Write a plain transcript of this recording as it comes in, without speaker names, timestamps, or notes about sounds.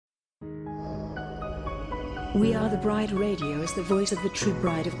We Are the Bride Radio is the voice of the true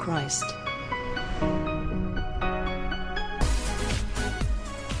bride of Christ.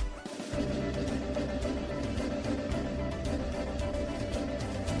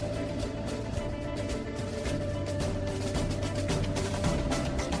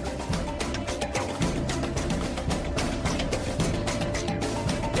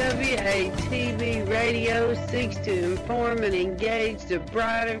 WATB Radio seeks to inform and engage the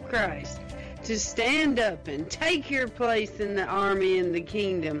bride of Christ to stand up and take your place in the army and the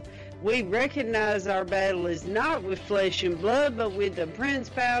kingdom. We recognize our battle is not with flesh and blood, but with the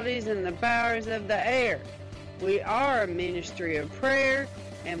principalities and the powers of the air. We are a ministry of prayer,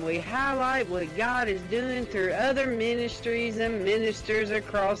 and we highlight what God is doing through other ministries and ministers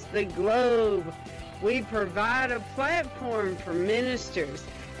across the globe. We provide a platform for ministers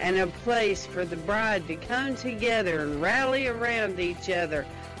and a place for the bride to come together and rally around each other,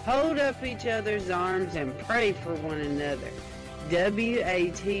 hold up each other's arms, and pray for one another.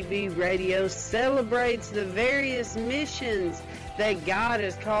 WATB Radio celebrates the various missions that God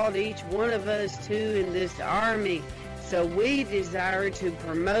has called each one of us to in this army. So we desire to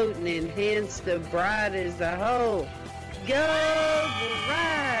promote and enhance the bride as a whole. Go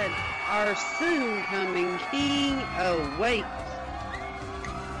bride! Our soon coming King awaits.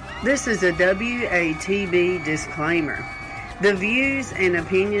 This is a WATB disclaimer. The views and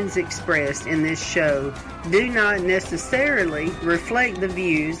opinions expressed in this show do not necessarily reflect the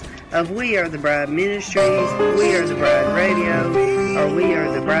views of We Are the Bride Ministries, We Are the Bride Radio, or We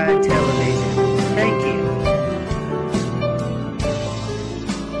Are the Bride Television. Thank you.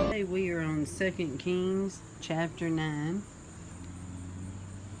 Today we are on 2 Kings chapter 9.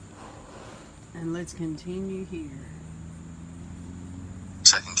 And let's continue here.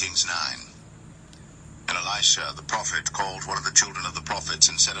 2 Kings 9. And Elisha the prophet called one of the children of the prophets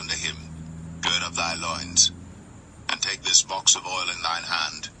and said unto him, Gird up thy loins, and take this box of oil in thine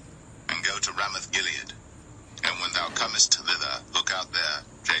hand, and go to Ramoth Gilead. And when thou comest thither, look out there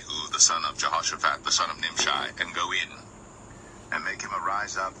Jehu the son of Jehoshaphat the son of Nimshi, and go in, and make him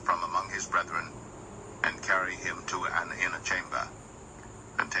arise up from among his brethren, and carry him to an inner chamber.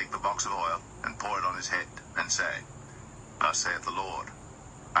 And take the box of oil, and pour it on his head, and say, Thus saith the Lord,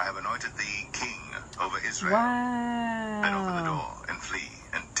 I have anointed thee king over Israel. Wow. Then open the door, and flee,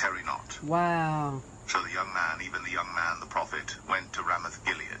 and tarry not. Wow. So the young man, even the young man the prophet, went to Ramoth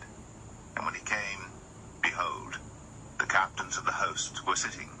Gilead. And when he came, behold, the captains of the host were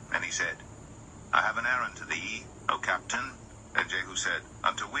sitting. And he said, I have an errand to thee, O captain. And Jehu said,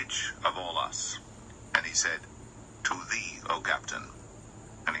 Unto which of all us? And he said, To thee, O captain.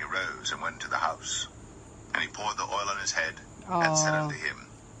 And he arose and went to the house. And he poured the oil on his head, and said unto him,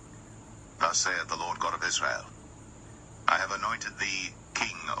 Thus saith the Lord God of Israel, I have anointed thee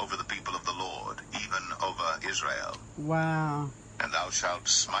king over the people of the Lord, even over Israel. Wow. And thou shalt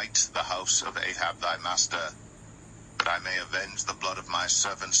smite the house of Ahab thy master, that I may avenge the blood of my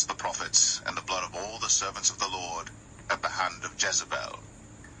servants the prophets, and the blood of all the servants of the Lord, at the hand of Jezebel.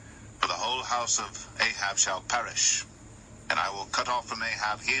 For the whole house of Ahab shall perish, and I will cut off from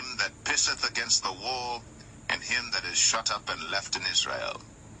Ahab him that pisseth against the wall, and him that is shut up and left in Israel.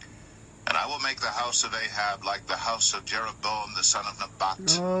 And I will make the house of Ahab like the house of Jeroboam the son of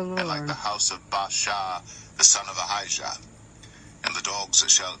Nebat, and like the house of Baasha the son of Ahijah. And the dogs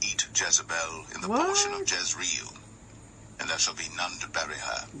shall eat Jezebel in the portion of Jezreel, and there shall be none to bury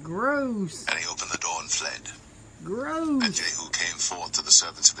her. Gross. And he opened the door and fled. Gross. And Jehu came forth to the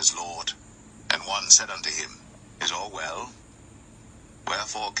servants of his Lord, and one said unto him, Is all well?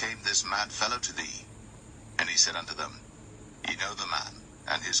 Wherefore came this mad fellow to thee? And he said unto them, Ye know the man,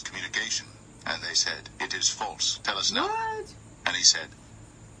 and his communication. And they said, It is false. Tell us now. What? And he said,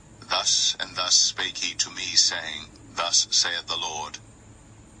 Thus and thus spake he to me, saying, Thus saith the Lord,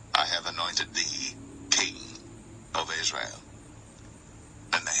 I have anointed thee king over Israel.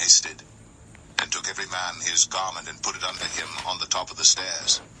 Then they hasted, and took every man his garment, and put it under him on the top of the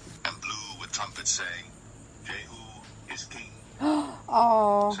stairs, and blew with trumpets, saying, Jehu is king.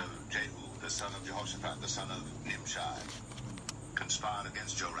 Oh. So Jehu, the son of Jehoshaphat, the son of Nimshi, conspired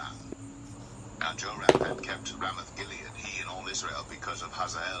against Joram. Now Joram had kept Ramoth Gilead, he and all Israel, because of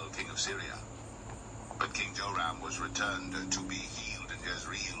Hazael, king of Syria. But King Joram was returned to be healed in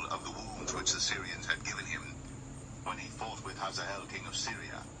Jezreel of the wounds which the Syrians had given him, when he fought with Hazael, king of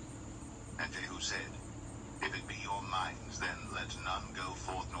Syria. And Jehu said, If it be your minds, then let none go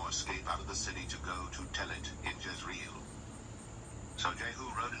forth nor escape out of the city to go to tell it in Jezreel. So Jehu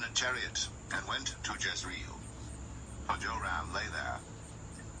rode in a chariot, and went to Jezreel. For Joram lay there,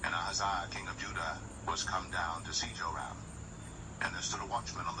 and Ahaziah king of Judah was come down to see Joram. And there stood a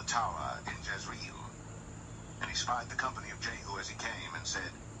watchman on the tower in Jezreel. And he spied the company of Jehu as he came, and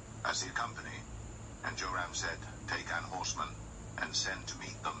said, I see a company. And Joram said, Take an horseman, and send to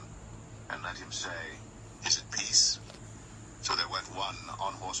meet them, and let him say, Is it peace? So there went one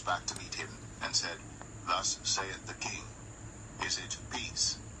on horseback to meet him, and said, Thus saith the king, Is it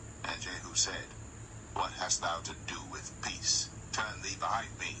peace? And Jehu said, What hast thou to do with peace? Turn thee behind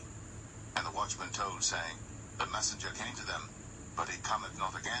me. And the watchman told, saying, The messenger came to them, but he cometh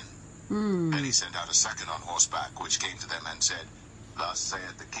not again. Then he sent out a second on horseback, which came to them, and said, Thus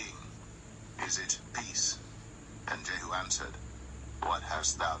saith the king, Is it peace? And Jehu answered, What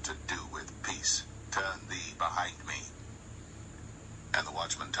hast thou to do with peace? Turn thee behind me. And the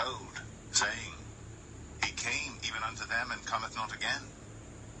watchman told, saying, He came even unto them, and cometh not again.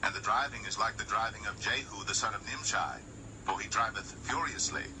 And the driving is like the driving of Jehu the son of Nimshi, for he driveth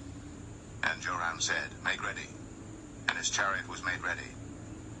furiously. And Joram said, Make ready. And his chariot was made ready.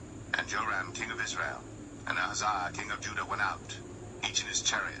 And Joram king of Israel, and Ahaziah king of Judah went out, each in his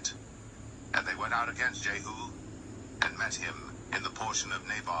chariot. And they went out against Jehu, and met him in the portion of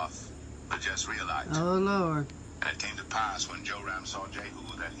Naboth the Jezreelite. Oh, Lord. And it came to pass, when Joram saw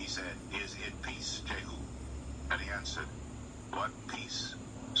Jehu, that he said, Is it peace, Jehu? And he answered, What peace,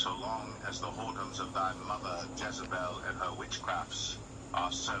 so long as the whoredoms of thy mother Jezebel and her witchcrafts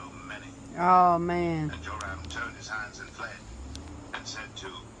are so many? Oh, man. And Joram turned his hands and fled, and said to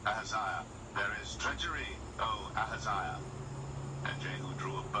Ahaziah, There is treachery, O Ahaziah. And Jehu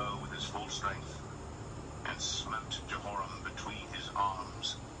drew a bow with his full strength, and smote Jehoram between his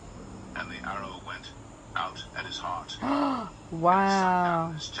arms, and the arrow went out at his heart. Wow. And he sunk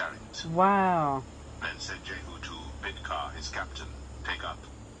down his chariot. Wow. Then said Jehu to Bidkar his captain, Take up,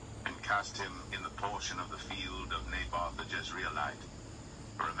 and cast him in the portion of the field of Naboth the Jezreelite.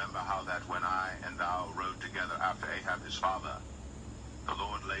 Remember how that when I and thou rode together after Ahab his father, the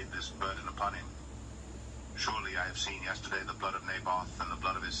Lord laid this burden upon him. Surely I have seen yesterday the blood of Naboth and the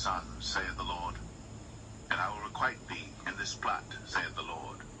blood of his son, saith the Lord. And I will requite thee in this plat, saith the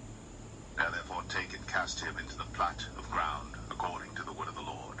Lord. Now therefore take and cast him into the plat of ground, according to the word of the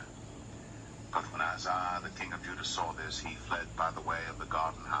Lord. But when Ahaziah the king of Judah saw this, he fled by the way of the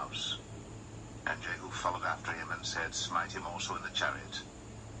garden house. And Jehu followed after him, and said, Smite him also in the chariot.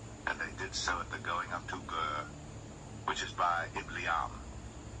 And they did so at the going up to Gur, which is by Ibleam.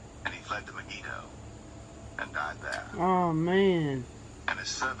 And he fled to Megiddo, and died there. Oh, man. And his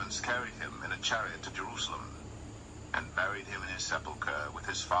servants carried him in a chariot to Jerusalem, and buried him in his sepulchre with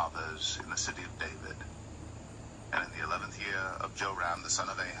his fathers in the city of David. And in the 11th year of Joram the son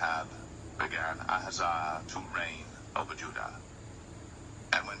of Ahab began Ahaziah to reign over Judah.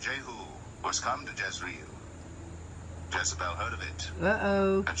 And when Jehu was come to Jezreel, Jezebel heard of it,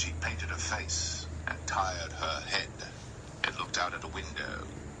 Uh-oh. and she painted her face and tired her head, and looked out at a window.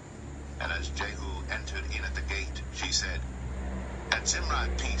 And as Jehu entered in at the gate, she said, Had Zimri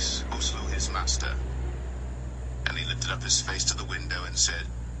peace, who slew his master? And he lifted up his face to the window and said,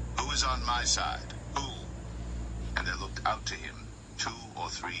 Who is on my side? Who? And there looked out to him 2 or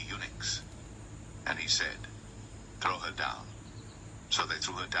 3 eunuchs. And he said, Throw her down. So they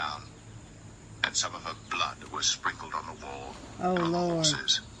threw her down, and some of her blood was sprinkled on the wall Oh, and on the Lord.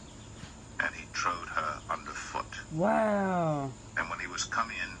 horses. And he trode her underfoot. Wow. And when he was come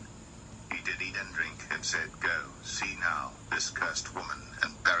in, he did eat and drink, and said, Go, see now this cursed woman,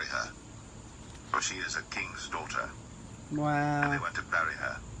 and bury her, for she is a king's daughter. And they Wow. went to bury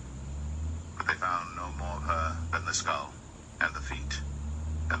her. But they found no more of her than the skull, and the feet,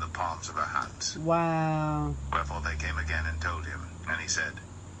 and the palms of her hands. Wow. Wherefore they came again and told him, and he said,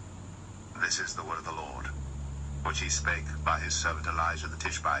 This is the word of the Lord, which he spake by his servant Elijah the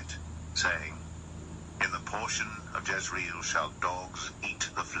Tishbite, saying, In the portion of Jezreel shall dogs eat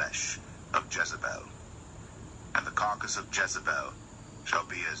the flesh of Jezebel, and the carcass of Jezebel shall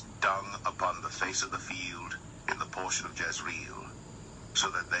be as dung upon the face of the field in the portion of Jezreel, so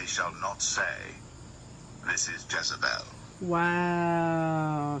that they shall not say, This is Jezebel.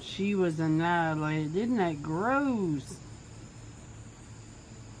 Wow. She was annihilated. Isn't that gross?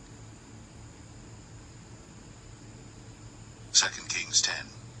 Second Kings 10.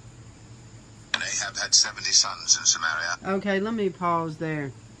 And Ahab had 70 sons in Samaria. Okay, let me pause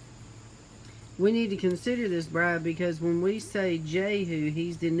there. We need to consider this, bride, because when we say Jehu,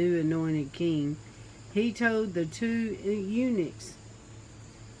 he's the new anointed king, he told the 2 eunuchs,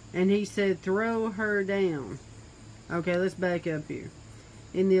 and he said, Throw her down. Okay, let's back up here.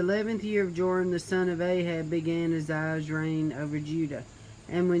 In the 11th year of Joram, the son of Ahab, began Uzziah's reign over Judah.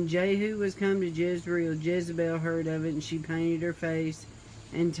 And when Jehu was come to Jezreel, Jezebel heard of it, and she painted her face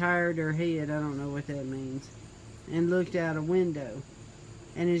and tired her head. I don't know what that means. and looked out a window.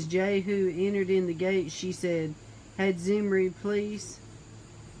 And as Jehu entered in the gate, she said, Had Zimri peace?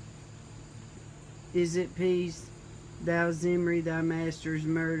 Is it peace, thou Zimri, thy master's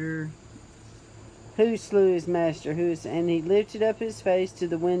murderer? Who slew his master? And he lifted up his face to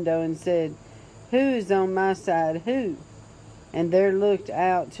the window and said, Who is on my side? Who? And there looked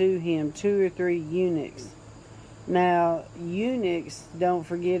out to him 2 or 3 eunuchs. Now, eunuchs, don't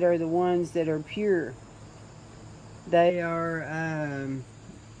forget, are the ones that are pure. They are,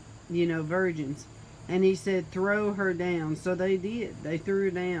 virgins. And he said, Throw her down. So they did. They threw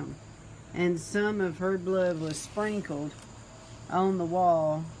her down. And some of her blood was sprinkled on the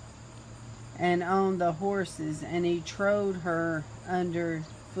wall and on the horses, and he trode her under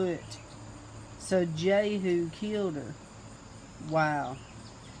foot. So Jehu killed her. Wow.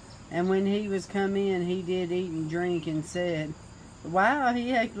 And when he was come in, he did eat and drink and said, Wow,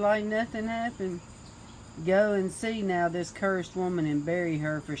 he acted like nothing happened. Go and see now this cursed woman and bury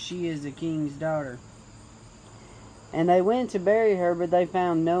her, for she is a king's daughter. And they went to bury her, but they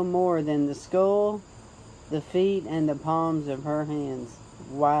found no more than the skull, the feet, and the palms of her hands.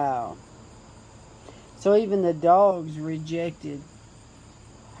 Wow. So even the dogs rejected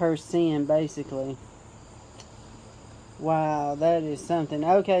her sin, basically. Wow, that is something.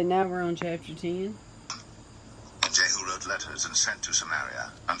 Okay, now we're on chapter 10. And Jehu wrote letters and sent to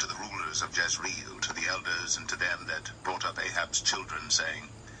Samaria unto the rulers of Jezreel, to the elders, and to them that brought up Ahab's children, saying,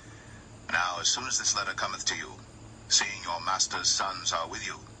 Now as soon as this letter cometh to you, seeing your master's sons are with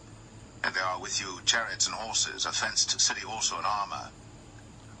you, and there are with you chariots and horses, a fenced city also in armor,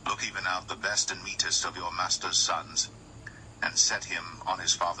 look even out the best and meetest of your master's sons, and set him on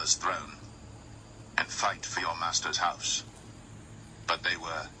his father's throne, and fight for your master's house. But they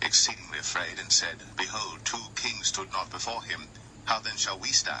were exceedingly afraid, and said, Behold, 2 kings stood not before him. How then shall we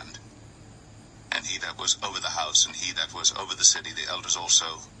stand? And he that was over the house, and he that was over the city, the elders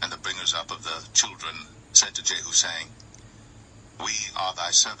also, and the bringers up of the children, said to Jehu, saying, We are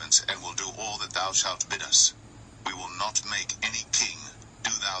thy servants, and will do all that thou shalt bid us. We will not make any king.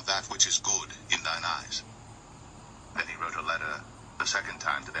 Do thou that which is good in thine eyes. Then he wrote a letter the second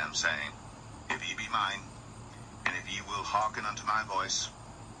time to them, saying, If ye be mine, and if ye will hearken unto my voice,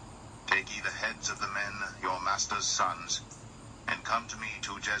 take ye the heads of the men, your master's sons, and come to me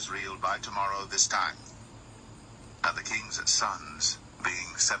to Jezreel by tomorrow this time. Now the king's sons,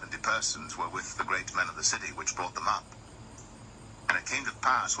 being 70 persons, were with the great men of the city, which brought them up. And it came to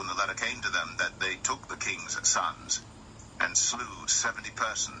pass, when the letter came to them, that they took the king's sons, and slew 70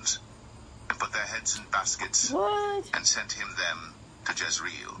 persons, and put their heads in baskets, What? and sent him them to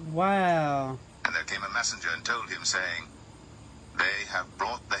Jezreel. Wow. And there came a messenger and told him, saying, They have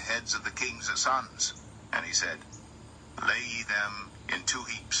brought the heads of the king's sons. And he said, Lay ye them in 2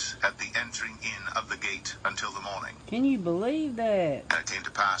 heaps at the entering in of the gate until the morning. Can you believe that? And it came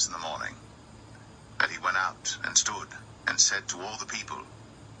to pass in the morning that he went out and stood and said to all the people,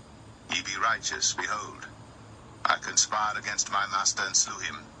 Ye be righteous, behold, I conspired against my master and slew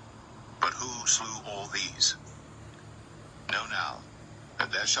him. But who slew all these? Know now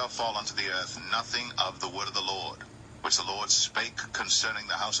that there shall fall unto the earth nothing of the word of the Lord, which the Lord spake concerning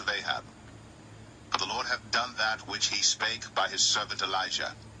the house of Ahab. For the Lord hath done that which he spake by his servant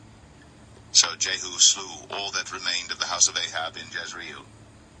Elijah. So Jehu slew all that remained of the house of Ahab in Jezreel,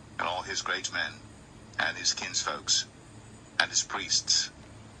 and all his great men, and his kinsfolks, and his priests,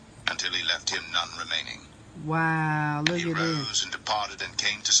 until he left him none remaining. Wow, look He at this. rose and departed and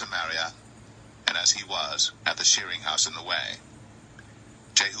came to Samaria, and as he was at the shearing house in the way,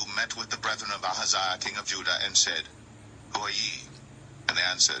 Jehu met with the brethren of Ahaziah king of Judah, and said, Who are ye? And they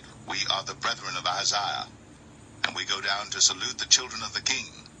answered, We are the brethren of Ahaziah, and we go down to salute the children of the king,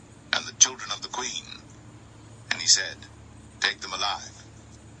 and the children of the queen. And he said, Take them alive.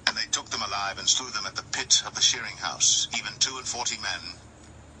 And they took them alive, and slew them at the pit of the shearing house, even 42 men,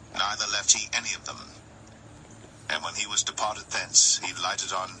 neither left he any of them. And when he was departed thence, he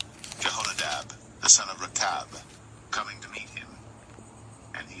lighted on Jehonadab, the son of Rechab, coming to meet him.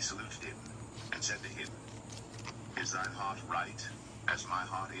 And he saluted him, and said to him, Is thine heart right, as my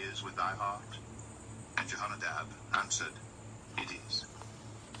heart is with thy heart? And Jehonadab answered, It is.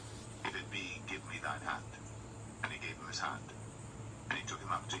 If it be, give me thine hand. And he gave him his hand. And he took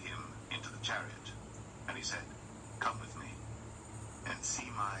him up to him into the chariot. And he said, Come with me, and see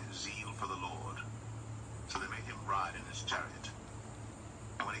my zeal for the Lord. So they made him ride in his chariot.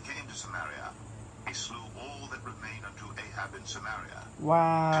 And when he came to Samaria, he slew all that remained unto Ahab in Samaria, till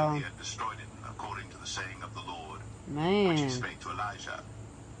Wow. he had destroyed it, according to the saying of the Lord, which he Man. spake to Elijah.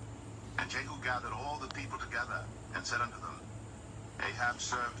 And Jehu gathered all the people together, and said unto them, Ahab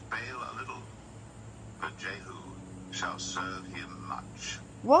served Baal a little, but Jehu shall serve him much.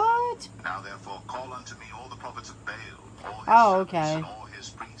 What? Now therefore call unto me all the prophets of Baal, all his servants okay. and all his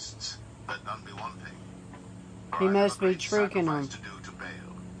priests, let none be wanting. For He I have must a be great tricking them. sacrifice to do to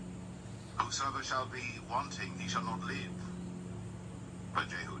Baal. Whosoever shall be wanting, he shall not live. But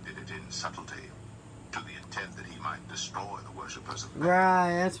Jehu did it in subtlety, to the intent that he might destroy the worshippers of Baal.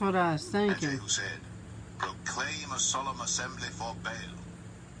 Right, that's what I was And thinking. Jehu said, proclaim a solemn assembly for Baal.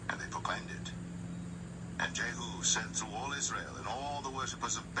 And they proclaimed it. And Jehu sent through all Israel, and all the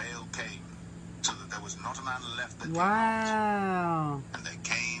worshippers of Baal came, so that there was not a man left that came not. Wow. And they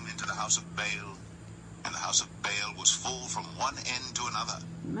came into the house of Baal, and the house of Baal was full from one end to another.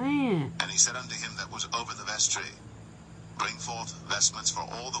 Man. And he said unto him that was over the vestry, bring forth vestments for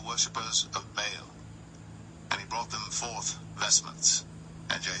all the worshippers of Baal. And he brought them forth vestments.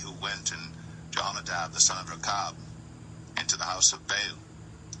 And Jehu went, and Jehonadab the son of Rechab, into the house of Baal,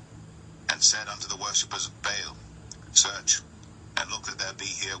 and said unto the worshippers of Baal, search, and look that there be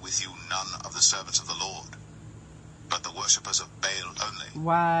here with you none of the servants of the Lord, but the worshippers of Baal only.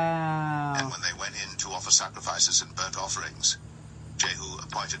 Wow. And when they went in to offer sacrifices and burnt offerings, Jehu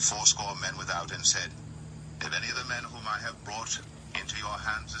appointed 80 men without, and said, if any of the men whom I have brought into your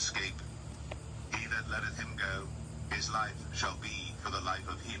hands escape, he that letteth him go, his life shall be for the life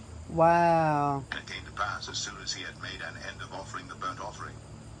of him. Wow. And it came to pass, as soon as he had made an end of offering the burnt offering,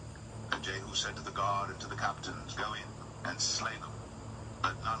 and Jehu said to the guard and to the captains, go in and slay them,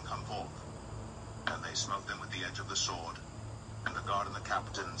 let none come forth. And they smote them with the edge of the sword, and the guard and the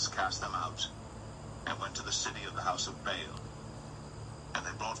captains cast them out, and went to the city of the house of Baal. And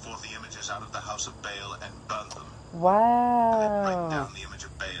they brought forth the images out of the house of Baal, and burnt them. And they brake Wow. down the image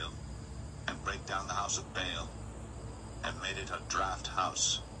of Baal, and brake down the house of Baal, and made it a draught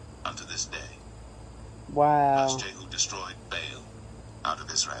house unto this day. Wow. Thus Jehu destroyed Baal out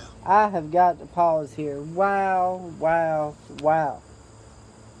of Israel. I have got to pause here. Wow, wow, wow.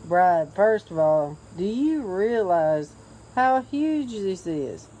 Bride, first of all, do you realize how huge this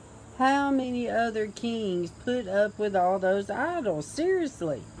is? How many other kings put up with all those idols?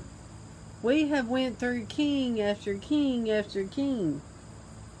 Seriously. We have went through king after king after king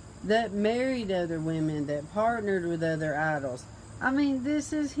that married other women, that partnered with other idols. I mean,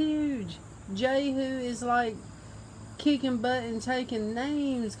 this is huge. Jehu is like kicking butt and taking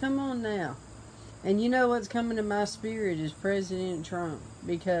names. Come on now. And you know what's coming to my spirit is President Trump.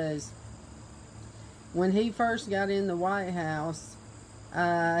 Because when he first got in the White House,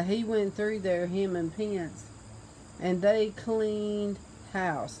 he went through there, him and Pence, and they cleaned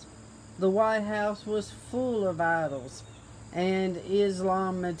house. The White House was full of idols and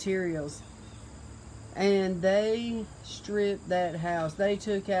Islam materials. And they stripped that house. They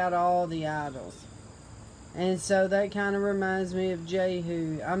took out all the idols. And so that kind of reminds me of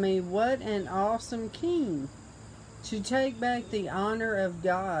Jehu. I mean, what an awesome king to take back the honor of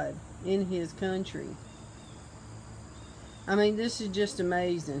God in his country. I mean, this is just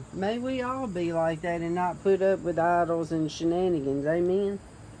amazing. May we all be like that and not put up with idols and shenanigans. Amen?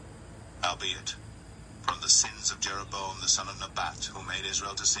 Howbeit, from the sins of Jeroboam the son of Nebat, who made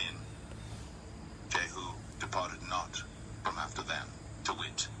Israel to sin, Jehu departed not from after them, to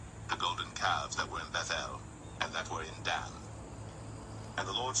wit, the golden calves that were in Bethel, and that were in Dan. And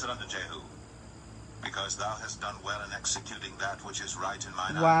the Lord said unto Jehu, because thou hast done well in executing that which is right in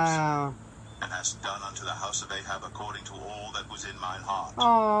mine eyes, Wow. and hast done unto the house of Ahab according to all that was in mine heart,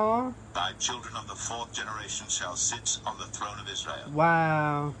 Aww. thy children of the 4th generation shall sit on the throne of Israel.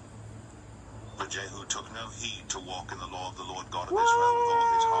 Wow. But Jehu took no heed to walk in the law of the Lord God of Israel with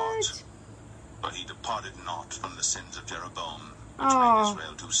all his heart. But he departed not from the sins of Jeroboam, which made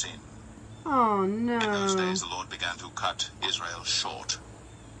Israel to sin. Oh, no. In those days the Lord began to cut Israel short.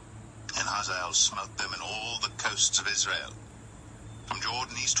 And Hazael smote them in all the coasts of Israel, from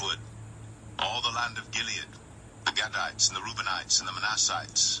Jordan eastward, all the land of Gilead, the Gadites and the Reubenites and the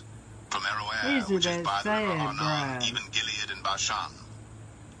Manassites, from Aroer, which is by the river Arnon, even Gilead and Bashan.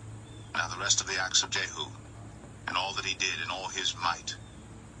 Now the rest of the acts of Jehu, and all that he did in all his might,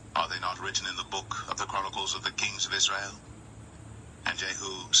 are they not written in the book of the Chronicles of the Kings of Israel? And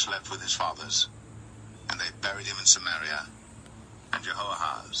Jehu slept with his fathers, and they buried him in Samaria, and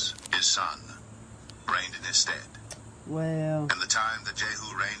Jehoahaz, his son, reigned in his stead. Well. And the time that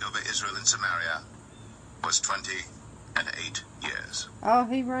Jehu reigned over Israel in Samaria was 28 years. Oh,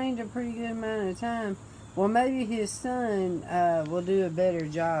 he reigned a pretty good amount of time. Well, maybe his son will do a better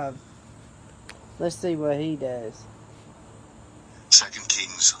job. Let's see what he does. 2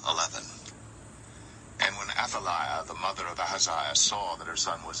 Kings 11. And when Athaliah, the mother of Ahaziah, saw that her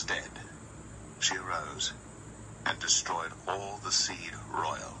son was dead, she arose and destroyed all the seed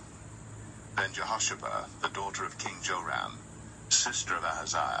royal, Then Jehoshaphat, the daughter of King Joram, sister of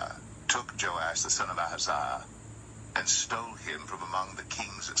Ahaziah, took Joash the son of Ahaziah, and stole him from among the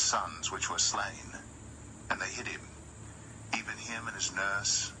king's sons which were slain. And they hid him, even him and his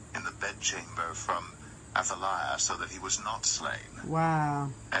nurse, in the bedchamber from Athaliah, so that he was not slain. Wow.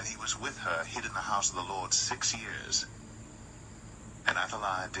 And he was with her hid in the house of the Lord 6 years. And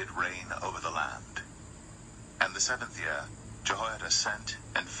Athaliah did reign over the land. And the 7th year Jehoiada sent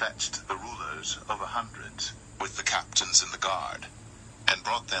and fetched the rulers over hundreds, with the captains and the guard, and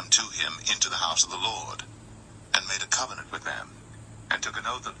brought them to him into the house of the Lord, and made a covenant with them, and took an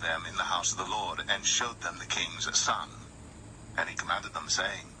oath of them in the house of the Lord, and showed them the king's son. And he commanded them,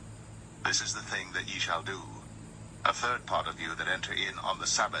 saying, This is the thing that ye shall do. A third part of you that enter in on the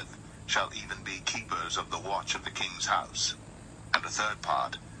Sabbath shall even be keepers of the watch of the king's house, and a third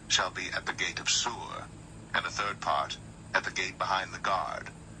part shall be at the gate of Sur, and a third part at the gate behind the guard.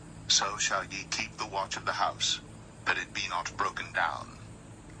 So shall ye keep the watch of the house, that it be not broken down.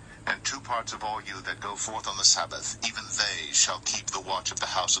 And 2 parts of all you that go forth on the Sabbath, even they shall keep the watch of the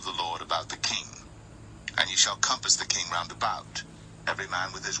house of the Lord about the king. And ye shall compass the king round about, every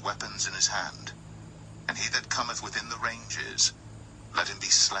man with his weapons in his hand. And he that cometh within the ranges, let him be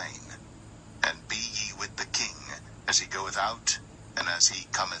slain. And be ye with the king, as he goeth out, and as he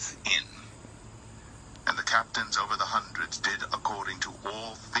cometh in. And the captains over the hundreds did according to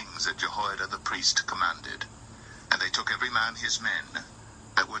all things that Jehoiada the priest commanded. And they took every man his men,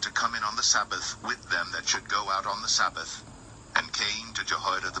 that were to come in on the Sabbath, with them that should go out on the Sabbath, and came to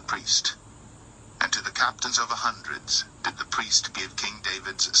Jehoiada the priest. And to the captains over hundreds did the priest give King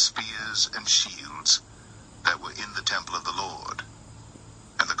David's spears and shields, that were in the temple of the Lord.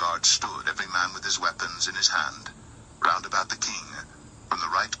 And the guard stood, every man with his weapons in his hand, round about the king, from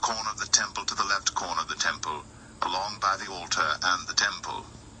the right corner of the temple to the left corner of the temple, along by the altar and the temple.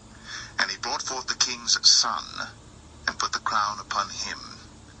 And he brought forth the king's son, and put the crown upon him,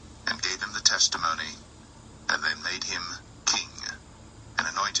 and gave him the testimony, and they made him king, and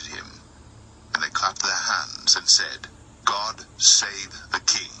anointed him. And they clapped their hands, and said, God save the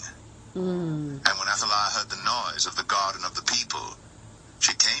king. And when Athaliah heard the noise of the guard and of the people,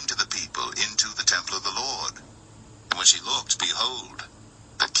 she came to the people into the temple of the Lord. And when she looked, behold,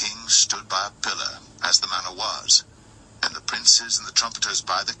 the king stood by a pillar, as the manner was, and the princes and the trumpeters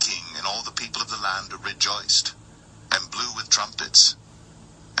by the king, and all the people of the land rejoiced, and blew with trumpets.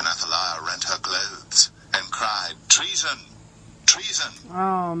 And Athaliah rent her clothes, and cried, Treason! Treason!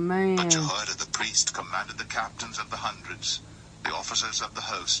 Oh, man. But Jehoiada the priest commanded the captains of the hundreds, the officers of the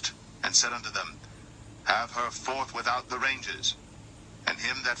host, and said unto them, Have her forth without the ranges, and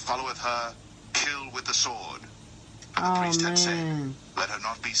him that followeth her kill with the sword. For the priest had said, Let her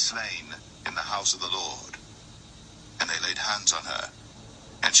not be slain in the house of the Lord. And they laid hands on her,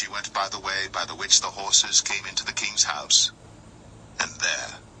 and she went by the way by the which the horses came into the king's house, and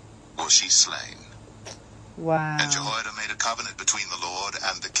there was she slain. Wow. And Jehoiada made a covenant between the Lord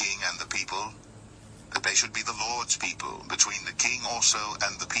and the king and the people, that they should be the Lord's people, between the king also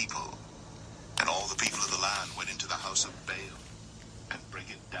and the people. And all the people of the land went into the house of Baal, and brake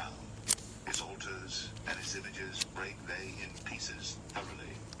it down. His altars and his images brake they in pieces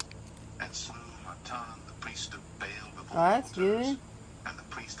thoroughly, and slew Matan the priest of Baal before the That's altars. good. And the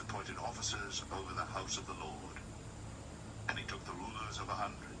priest appointed officers over the house of the Lord. And he took the rulers of the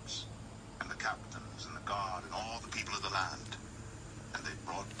hundreds, and the captains, and the guard, and all the people of the land. And they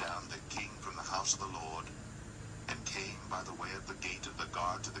brought down the king from the house of the Lord, and came by the way of the gate of the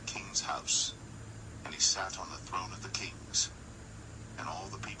guard to the king's house. And he sat on the throne of the kings. And all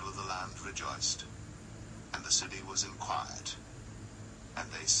the people of the land rejoiced, and the city was in quiet. And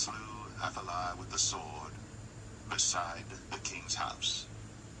they slew Athaliah with the sword, beside the king's house.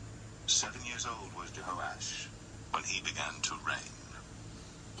 7 years old was Jehoash when he began to reign.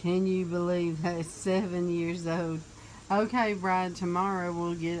 Can you believe that? 7 years old. Okay, Bride, tomorrow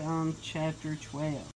we'll get on chapter 12.